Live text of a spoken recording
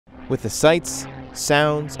With the sights,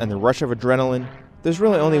 sounds, and the rush of adrenaline, there's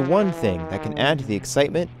really only one thing that can add to the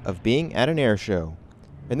excitement of being at an air show,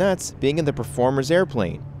 and that's being in the performer's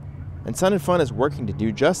airplane. And Sun and Fun is working to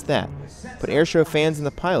do just that, put airshow fans in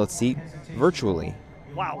the pilot's seat virtually.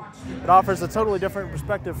 Wow. It offers a totally different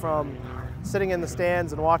perspective from sitting in the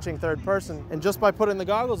stands and watching third person. And just by putting the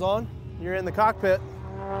goggles on, you're in the cockpit,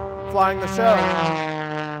 flying the show.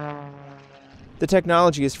 The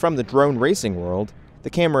technology is from the drone racing world. The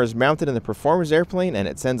camera is mounted in the performer's airplane and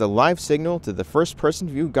it sends a live signal to the first-person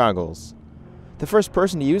view goggles. The first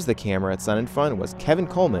person to use the camera at Sun and Fun was Kevin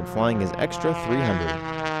Coleman flying his Extra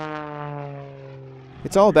 300.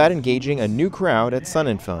 It's all about engaging a new crowd at Sun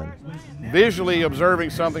and Fun. Visually observing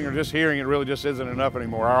something or just hearing it really just isn't enough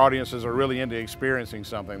anymore. Our audiences are really into experiencing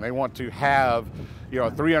something. They want to have, a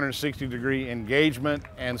 360-degree engagement,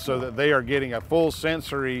 and so that they are getting a full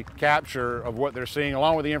sensory capture of what they're seeing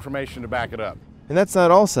along with the information to back it up. And that's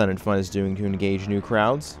not all Sun and Fun is doing to engage new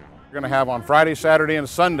crowds. We're going to have on Friday, Saturday, and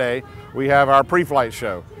Sunday, we have our pre-flight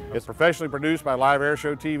show. It's professionally produced by Live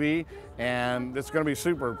Airshow TV, and it's going to be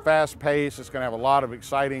super fast-paced. It's going to have a lot of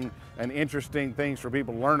exciting and interesting things for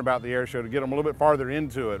people to learn about the airshow to get them a little bit farther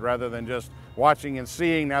into it rather than just watching and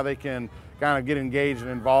seeing. Now they can kind of get engaged and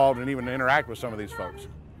involved and even interact with some of these folks.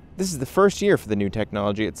 This is the first year for the new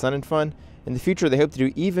technology at Sun and Fun. In the future, they hope to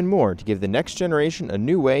do even more to give the next generation a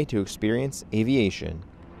new way to experience aviation.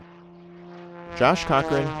 Josh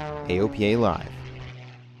Cochran, AOPA Live.